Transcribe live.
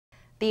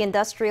The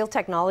Industrial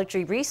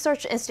Technology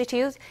Research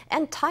Institute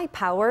and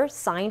Taipower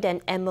signed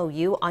an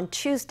MOU on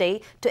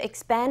Tuesday to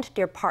expand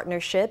their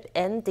partnership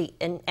in the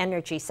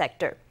energy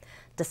sector.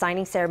 The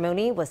signing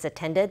ceremony was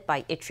attended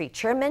by ITRI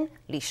Chairman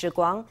Lee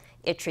Chih-kung,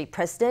 ITRI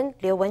President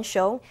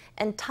Wen-hsiung,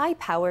 and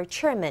Taipower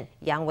Chairman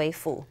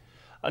Wei-fuu.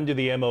 Under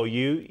the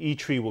MOU,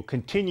 ITRI will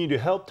continue to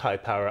help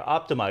Taipower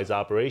optimize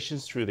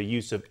operations through the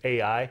use of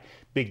AI,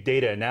 big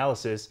data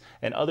analysis,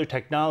 and other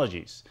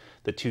technologies.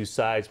 The two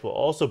sides will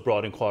also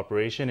broaden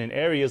cooperation in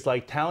areas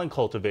like talent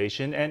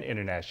cultivation and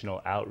international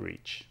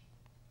outreach.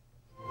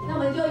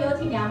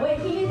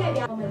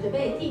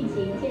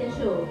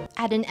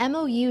 At an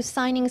MOU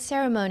signing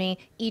ceremony,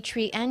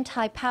 ITRI and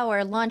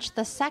Taipower launched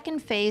the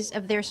second phase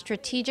of their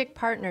strategic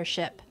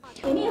partnership.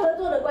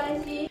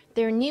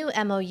 Their new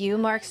MOU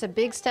marks a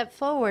big step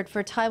forward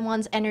for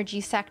Taiwan's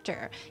energy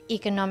sector.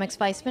 Economics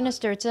Vice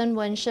Minister Tseng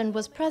Wen-sheng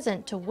was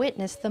present to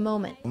witness the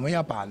moment.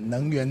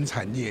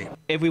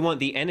 If we want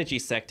the energy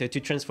sector to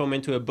transform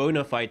into a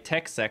bona fide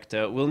tech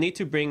sector, we'll need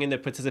to bring in the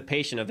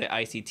participation of the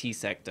ICT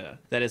sector.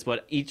 That is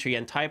what ITRI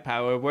and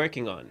Taipower are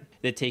working on.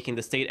 They're taking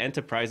the state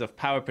enterprise of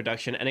power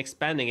production and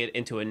expanding it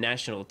into a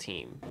national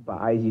team.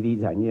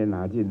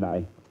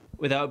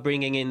 Without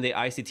bringing in the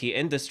ICT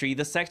industry,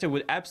 the sector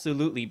would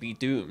absolutely be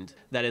doomed.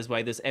 That is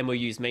why this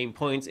MOU's main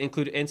points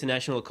include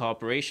international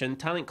cooperation,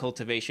 talent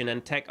cultivation,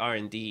 and tech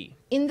R&D.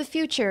 In the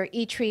future,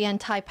 ITRI and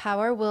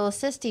Taipower will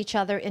assist each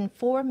other in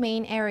 4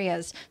 main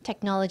areas: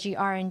 technology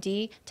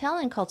R&D,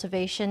 talent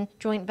cultivation,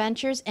 joint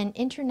ventures, and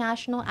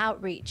international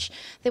outreach.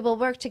 They will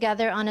work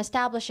together on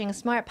establishing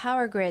smart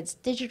power grids,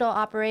 digital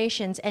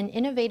operations, and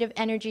innovative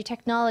energy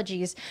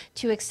technologies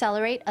to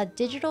accelerate a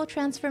digital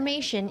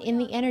transformation in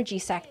the energy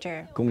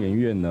sector.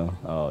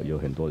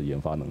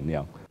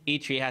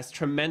 ITRI has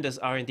tremendous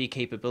R&D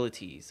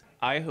capabilities.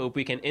 I hope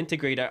we can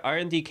integrate our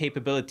R&D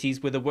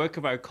capabilities with the work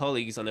of our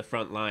colleagues on the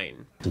front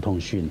line.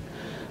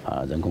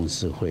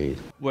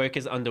 Work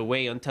is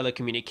underway on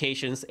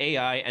telecommunications,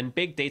 AI, and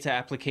big data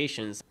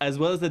applications, as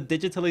well as the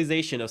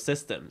digitalization of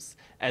systems.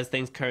 As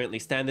things currently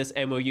stand, this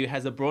MOU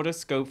has a broader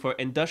scope for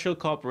industrial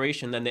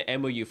cooperation than the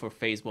MOU for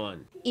Phase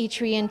 1.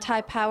 ITRI and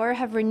Taipower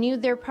have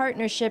renewed their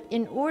partnership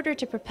in order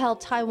to propel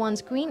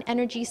Taiwan's green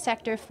energy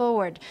sector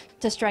forward,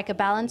 to strike a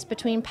balance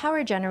between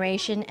power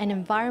generation and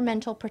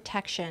environmental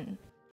protection.